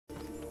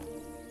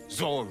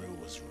Zoru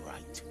was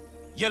right.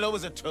 Yellow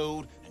as a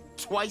toad and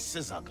twice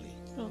as ugly.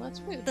 Oh, that's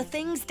rude. The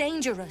thing's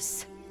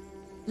dangerous.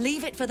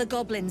 Leave it for the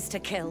goblins to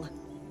kill.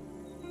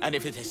 And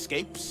if it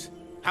escapes,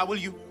 how will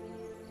you...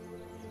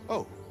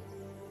 Oh,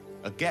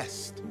 a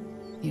guest.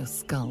 Your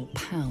skull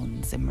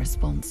pounds in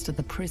response to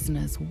the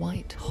prisoner's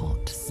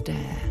white-hot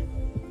stare.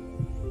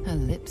 Her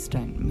lips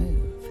don't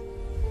move,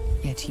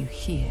 yet you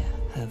hear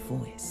her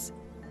voice.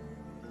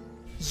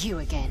 You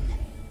again.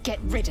 Get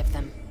rid of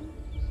them.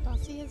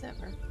 Bossy as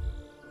ever.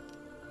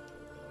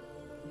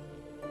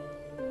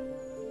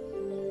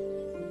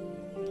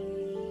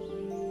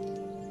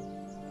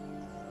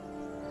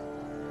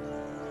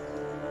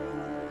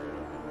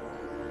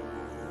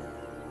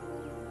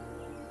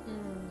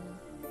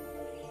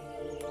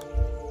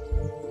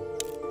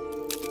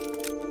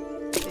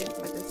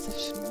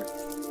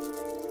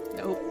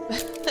 Nope.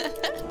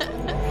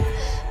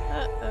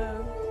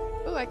 Uh-oh.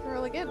 Oh, I can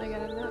roll again. I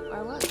got a note.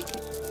 I won.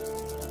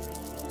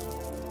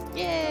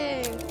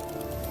 Yay!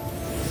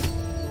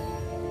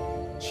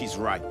 She's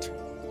right.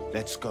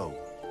 Let's go.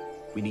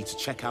 We need to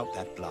check out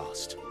that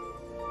blast.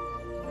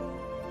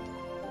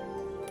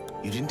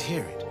 You didn't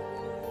hear it?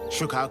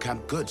 Shook our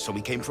camp good, so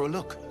we came for a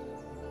look.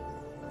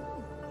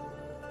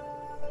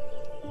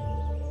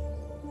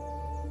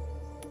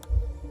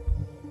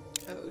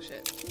 Oh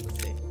shit.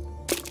 Let's see.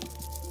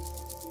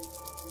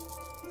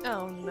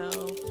 Oh no.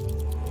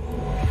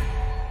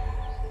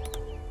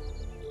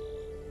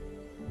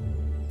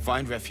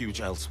 Find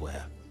refuge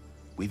elsewhere.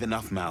 We've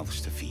enough mouths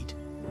to feed.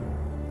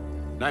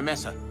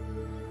 Nymessa,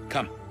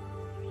 come.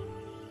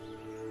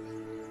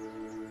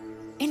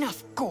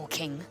 Enough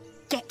gawking.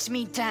 Get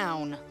me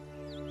down.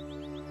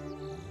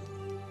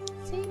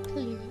 See,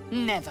 please.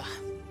 Never.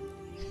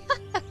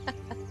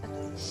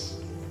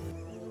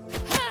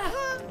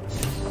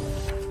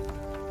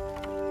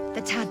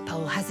 The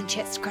tadpole hasn't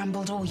yet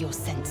scrambled all your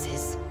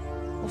senses.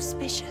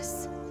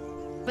 Auspicious.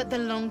 But the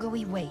longer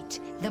we wait,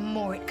 the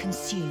more it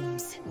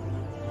consumes.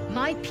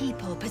 My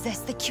people possess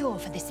the cure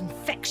for this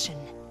infection.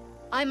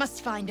 I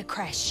must find a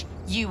creche.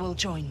 You will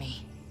join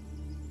me.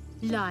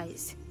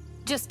 Lies.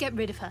 Just get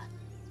rid of her.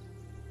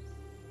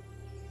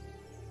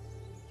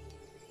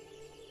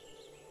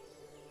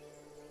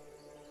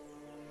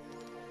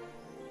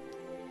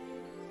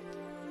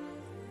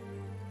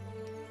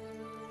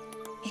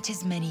 It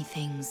is many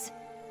things.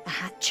 A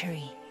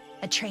hatchery,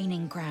 a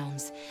training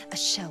grounds, a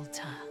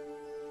shelter.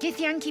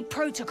 Githyanki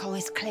protocol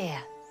is clear.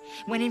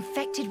 When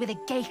infected with a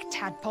Geich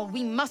tadpole,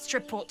 we must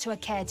report to a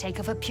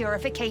caretaker for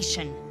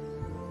purification.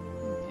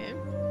 Okay.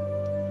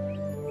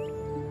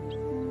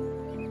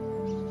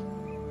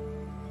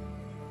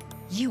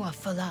 You are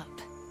full up.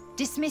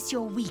 Dismiss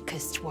your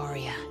weakest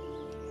warrior.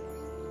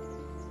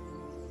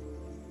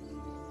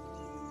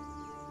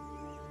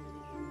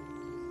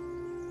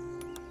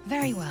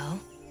 Very well.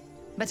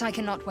 But I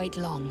cannot wait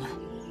long.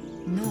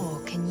 Nor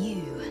can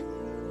you.